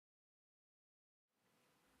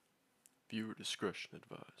Viewer discretion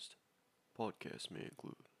advised. Podcast may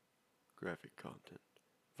include graphic content,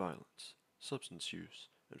 violence, substance use,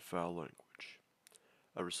 and foul language.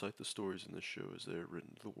 I recite the stories in this show as they are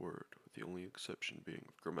written to the word, with the only exception being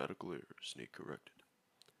if grammatical errors need corrected.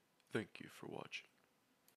 Thank you for watching.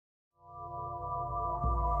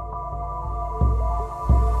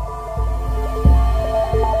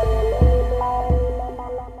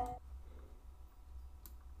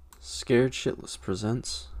 Scared Shitless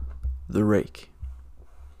presents The Rake.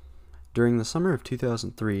 During the summer of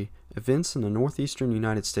 2003, events in the northeastern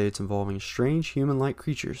United States involving strange human-like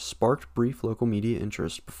creatures sparked brief local media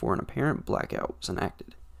interest before an apparent blackout was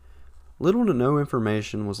enacted. Little to no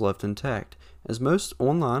information was left intact, as most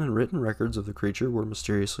online and written records of the creature were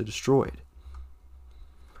mysteriously destroyed.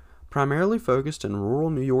 Primarily focused in rural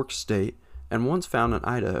New York State and once found in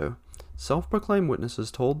Idaho, self-proclaimed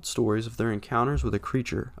witnesses told stories of their encounters with a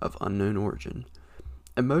creature of unknown origin.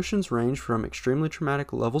 Emotions range from extremely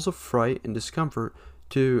traumatic levels of fright and discomfort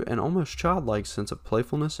to an almost childlike sense of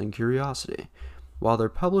playfulness and curiosity. While their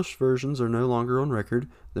published versions are no longer on record,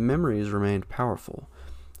 the memories remained powerful.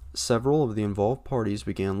 Several of the involved parties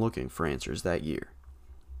began looking for answers that year.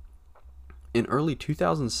 In early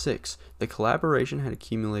 2006, the collaboration had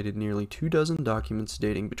accumulated nearly 24 documents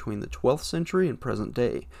dating between the 12th century and present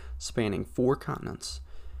day, spanning 4 continents.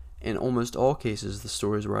 In almost all cases, the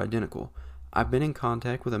stories were identical. I've been in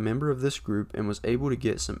contact with a member of this group and was able to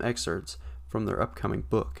get some excerpts from their upcoming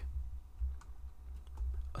book.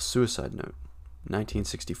 A Suicide Note,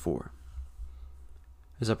 1964.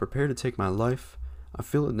 As I prepare to take my life, I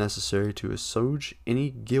feel it necessary to assuage any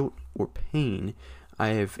guilt or pain I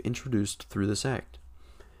have introduced through this act.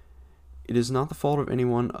 It is not the fault of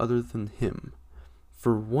anyone other than him,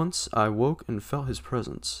 for once I woke and felt his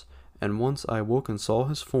presence, and once I woke and saw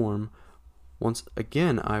his form. Once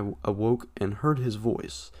again I awoke and heard his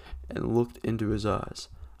voice, and looked into his eyes.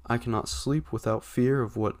 I cannot sleep without fear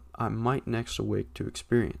of what I might next awake to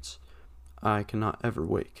experience. I cannot ever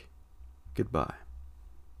wake. Goodbye.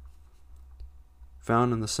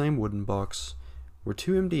 Found in the same wooden box were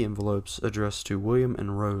 2 empty envelopes addressed to William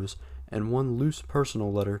and Rose, and 1 loose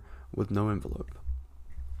personal letter with no envelope.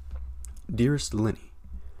 Dearest Lenny,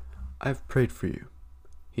 I have prayed for you.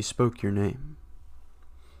 He spoke your name.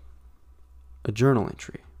 A journal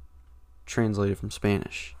entry, translated from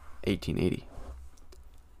Spanish, 1880.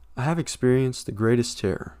 I have experienced the greatest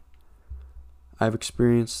terror. I have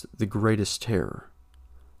experienced the greatest terror.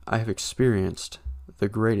 I have experienced the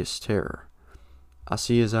greatest terror. I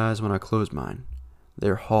see his eyes when I close mine. They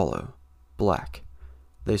are hollow, black.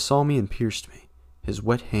 They saw me and pierced me. His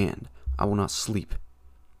wet hand, I will not sleep.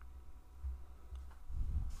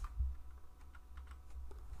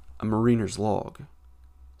 A mariner's log,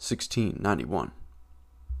 1691.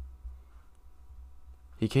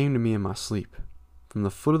 He came to me in my sleep. From the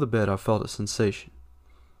foot of the bed I felt a sensation.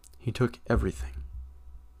 He took everything.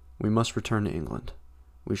 We must return to England.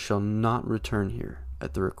 We shall not return here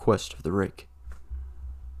at the request of the Rake.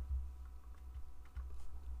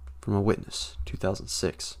 From a witness,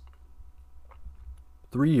 2006.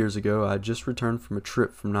 3 years ago, I had just returned from a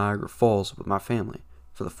trip from Niagara Falls with my family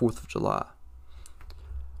for the 4th of July.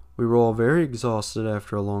 We were all very exhausted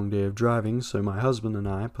after a long day of driving, so my husband and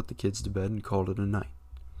I put the kids to bed and called it a night.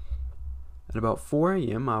 At about 4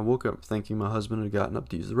 a.m., I woke up thinking my husband had gotten up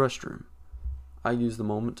to use the restroom. I used the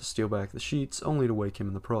moment to steal back the sheets, only to wake him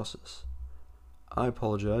in the process. I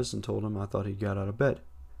apologized and told him I thought he'd got out of bed.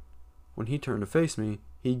 When he turned to face me,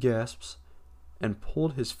 he gasps and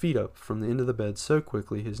pulled his feet up from the end of the bed so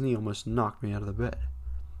quickly his knee almost knocked me out of the bed.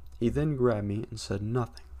 He then grabbed me and said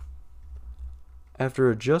nothing.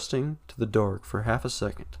 After adjusting to the dark for half a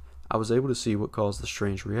second, I was able to see what caused the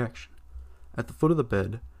strange reaction. At the foot of the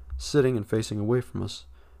bed, sitting and facing away from us,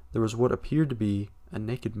 there was what appeared to be a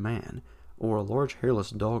naked man, or a large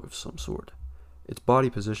hairless dog of some sort. Its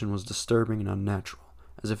body position was disturbing and unnatural,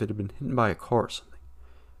 as if it had been hit by a car or something.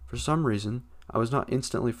 For some reason, I was not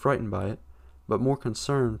instantly frightened by it, but more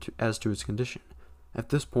concerned as to its condition. At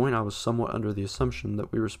this point, I was somewhat under the assumption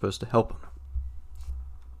that we were supposed to help him.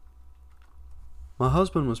 My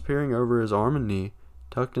husband was peering over his arm and knee,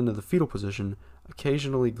 tucked into the fetal position,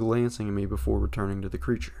 occasionally glancing at me before returning to the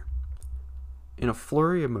creature. In a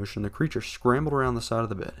flurry of motion, the creature scrambled around the side of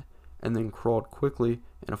the bed, and then crawled quickly,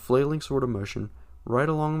 in a flailing sort of motion, right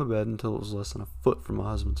along the bed until it was less than a foot from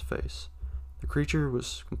my husband's face. The creature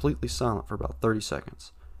was completely silent for about 30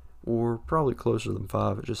 seconds, or probably closer than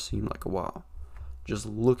 5, it just seemed like a while, just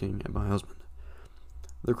looking at my husband.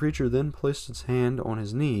 The creature then placed its hand on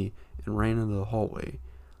his knee and ran into the hallway,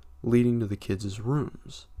 leading to the kids'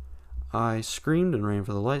 rooms. I screamed and ran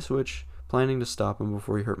for the light switch, planning to stop him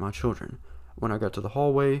before he hurt my children. When I got to the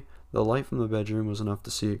hallway, the light from the bedroom was enough to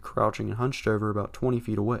see it crouching and hunched over about 20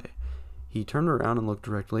 feet away. He turned around and looked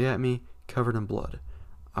directly at me, covered in blood.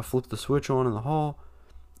 I flipped the switch on in the hall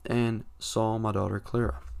and saw my daughter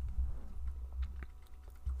Clara.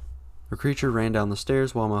 The creature ran down the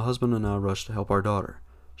stairs while my husband and I rushed to help our daughter.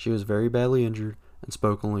 She was very badly injured and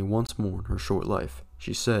spoke only once more in her short life.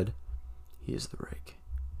 She said, "He is the Rake."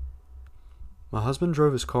 My husband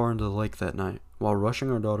drove his car into the lake that night. While rushing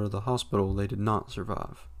our daughter to the hospital, they did not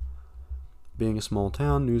survive. Being a small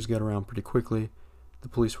town, news got around pretty quickly. The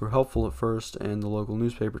police were helpful at first, and the local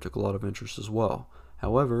newspaper took a lot of interest as well.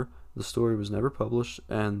 However, the story was never published,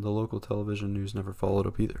 and the local television news never followed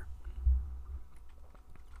up either.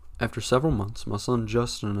 After several months, my son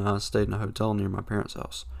Justin and I stayed in a hotel near my parents'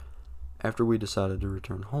 house. After we decided to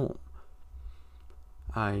return home,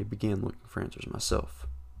 I began looking for answers myself.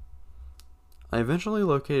 I eventually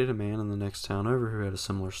located a man in the next town over who had a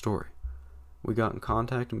similar story. We got in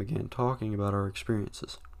contact and began talking about our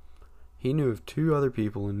experiences. He knew of 2 other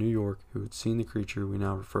people in New York who had seen the creature we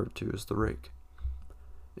now referred to as the Rake.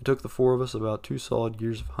 It took the 4 of us about 2 solid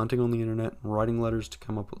years of hunting on the internet and writing letters to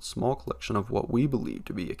come up with a small collection of what we believed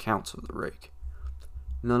to be accounts of the Rake.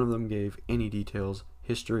 None of them gave any details,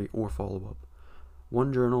 history, or follow-up.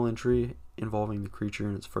 One journal entry involving the creature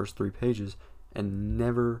in its first 3 pages and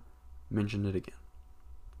never mentioned it again.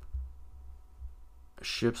 A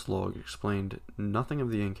ship's log explained nothing of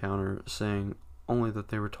the encounter, saying only that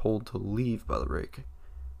they were told to leave by the Rake.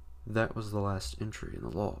 That was the last entry in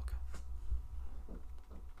the log.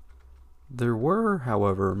 There were,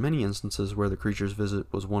 however, many instances where the creature's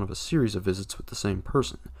visit was one of a series of visits with the same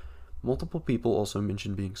person. Multiple people also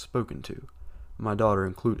mentioned being spoken to, my daughter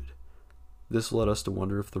included. This led us to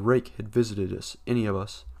wonder if the Rake had visited any of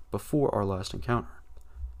us, before our last encounter.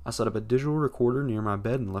 I set up a digital recorder near my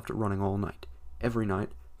bed and left it running all night, every night,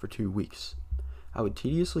 for 2 weeks. I would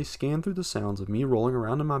tediously scan through the sounds of me rolling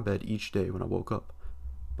around in my bed each day when I woke up.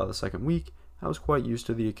 By the second week, I was quite used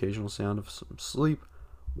to the occasional sound of some sleep.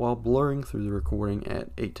 While blurring through the recording at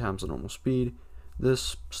 8 times the normal speed,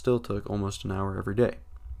 this still took almost an hour every day.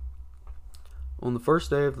 On the first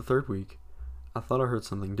day of the 3rd week, I thought I heard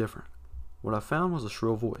something different. What I found was a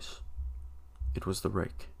shrill voice. It was the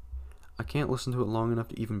Rake. I can't listen to it long enough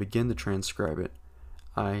to even begin to transcribe it.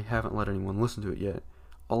 I haven't let anyone listen to it yet.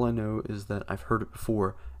 All I know is that I've heard it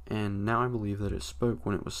before, and now I believe that it spoke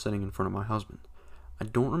when it was sitting in front of my husband. I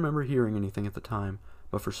don't remember hearing anything at the time,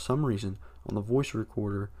 but for some reason, on the voice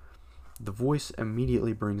recorder, the voice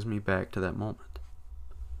immediately brings me back to that moment.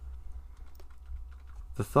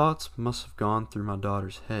 The thoughts must have gone through my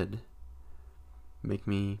daughter's head, make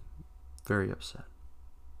me very upset.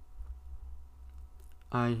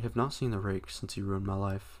 I have not seen the Rake since he ruined my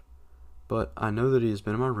life, but I know that he has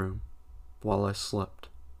been in my room while I slept.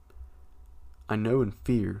 I know in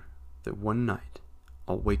fear that one night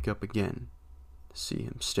I'll wake up again to see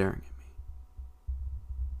him staring at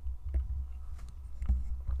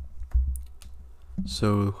me.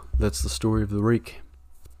 So that's the story of the Rake.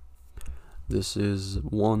 This is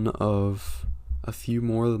one of a few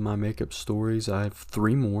more of my makeup stories. I have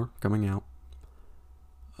 3 more coming out.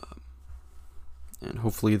 And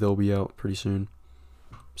hopefully they'll be out pretty soon.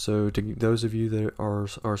 So to those of you that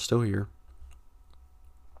are still here,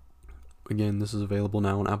 again, this is available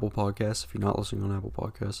now on Apple Podcasts. If you're not listening on Apple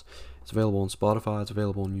Podcasts, it's available on Spotify. It's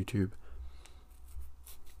available on YouTube.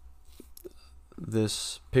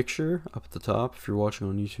 This picture up at the top, if you're watching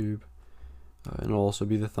on YouTube, and it'll also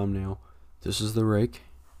be the thumbnail. This is the Rake.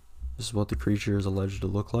 This is what the creature is alleged to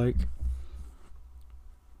look like.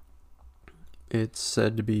 It's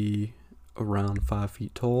said to be around 5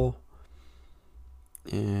 feet tall,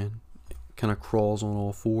 and it kind of crawls on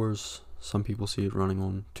all 4s. Some people see it running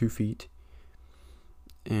on 2 feet,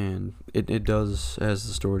 and it does, as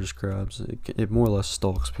the story describes, it more or less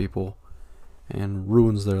stalks people and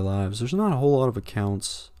ruins their lives. There's not a whole lot of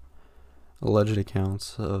accounts, alleged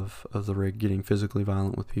accounts of the Rake getting physically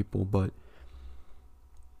violent with people, but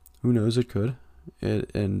who knows, it could.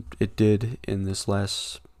 And it did in this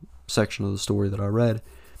last section of the story that I read.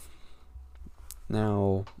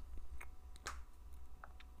 Now,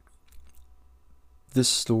 this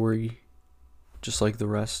story, just like the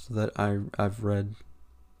rest that I've read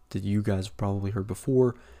that you guys have probably heard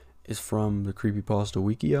before, is from the Creepypasta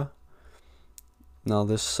Wikia. Now,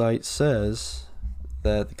 this site says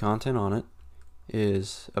that the content on it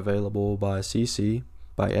is available by CC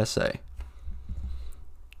by SA.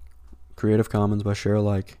 Creative Commons by share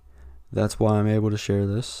alike. That's why I'm able to share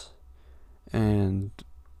this. And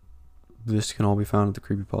this can all be found at the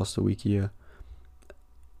Creepypasta Wikia.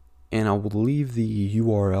 And I will leave the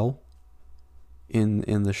URL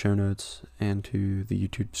in the show notes and to the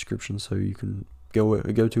YouTube description, so you can go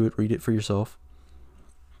to it, read it for yourself.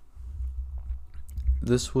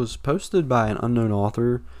 This was posted by an unknown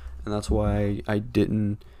author, and that's why I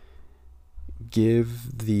didn't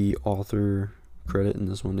give the author credit in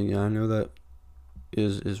this one. I know that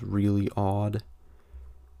is really odd,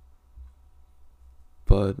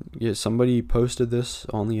 but yeah, somebody posted this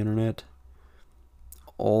on the internet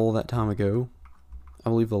all that time ago. I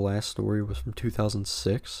believe the last story was from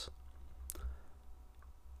 2006,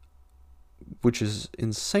 which is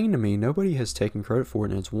insane to me. Nobody has taken credit for it,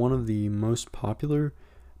 and it's one of the most popular,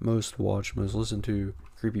 most watched, most listened to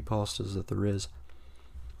creepypastas that there is.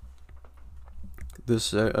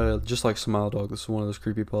 This, just like Smile Dog, this is one of those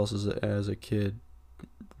creepypastas that as a kid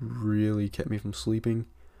really kept me from sleeping.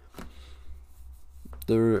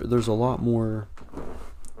 There's a lot more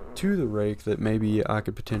to the Rake that maybe I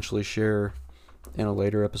could potentially share in a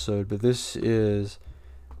later episode, but this is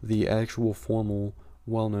the actual formal,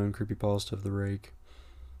 well-known creepypasta of the Rake.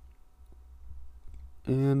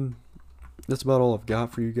 And that's about all I've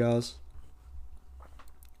got for you guys.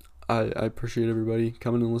 I appreciate everybody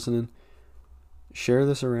coming and listening. Share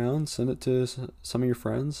this around, send it to some of your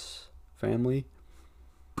friends, family,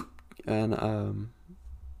 and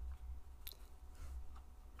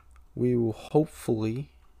we will hopefully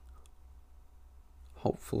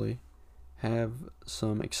have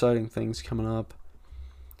some exciting things coming up.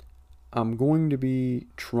 I'm going to be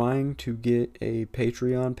trying to get a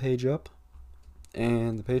Patreon page up,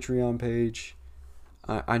 and the Patreon page,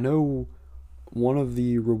 I know one of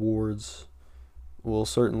the rewards will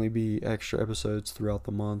certainly be extra episodes throughout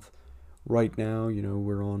the month. Right now,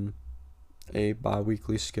 we're on a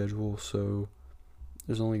bi-weekly schedule, so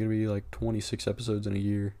there's only going to be like 26 episodes in a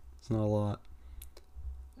year. It's not a lot.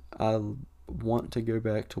 I want to go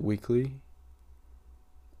back to weekly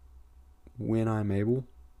when I'm able,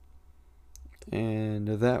 and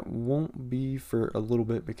that won't be for a little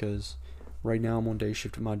bit, because right now I'm on day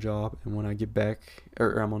shift at my job, and when I get back,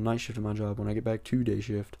 or I'm on night shift at my job, when I get back to day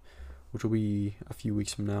shift, which will be a few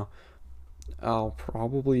weeks from now, I'll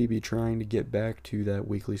probably be trying to get back to that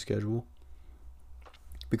weekly schedule,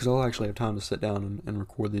 because I'll actually have time to sit down and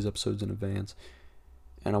record these episodes in advance,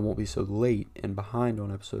 and I won't be so late and behind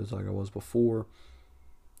on episodes like I was before.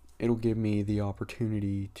 It'll give me the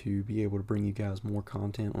opportunity to be able to bring you guys more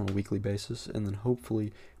content on a weekly basis, and then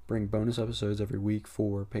hopefully bring bonus episodes every week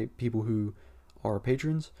for people who are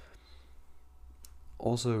patrons.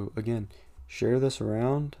 Also, again, share this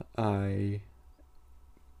around. I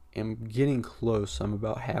am getting close. I'm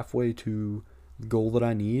about halfway to the goal that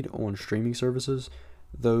I need on streaming services,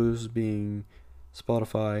 those being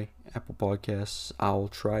Spotify, Apple Podcasts. I'll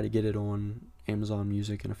try to get it on Amazon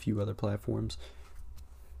Music and a few other platforms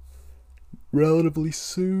relatively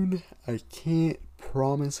soon. I can't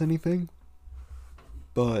promise anything,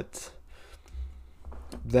 but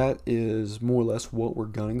that is more or less what we're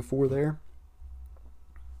gunning for there.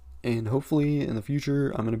 And hopefully in the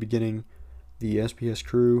future, I'm going to be getting the SPS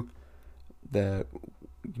crew that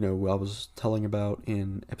I was telling about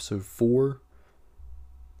in episode 4,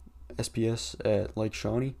 SPS at Lake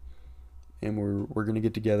Shawnee, and we're going to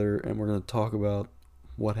get together and we're going to talk about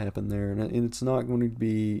what happened there. And it's not going to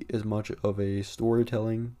be as much of a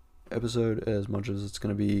storytelling episode as much as it's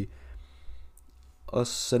going to be us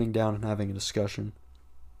sitting down and having a discussion.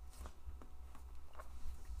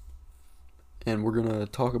 And we're going to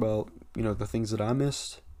talk about, the things that I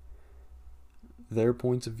missed, their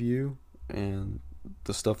points of view, and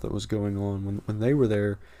the stuff that was going on when they were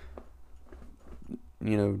there.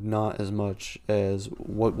 Not as much as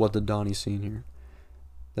what did Donnie seen here.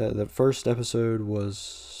 The first episode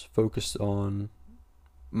was focused on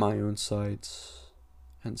my own sights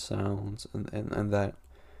and sounds and that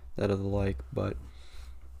of the like, but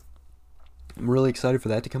I'm really excited for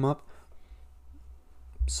that to come up.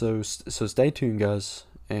 So stay tuned, guys,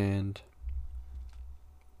 and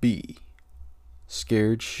be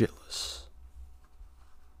scared shitless.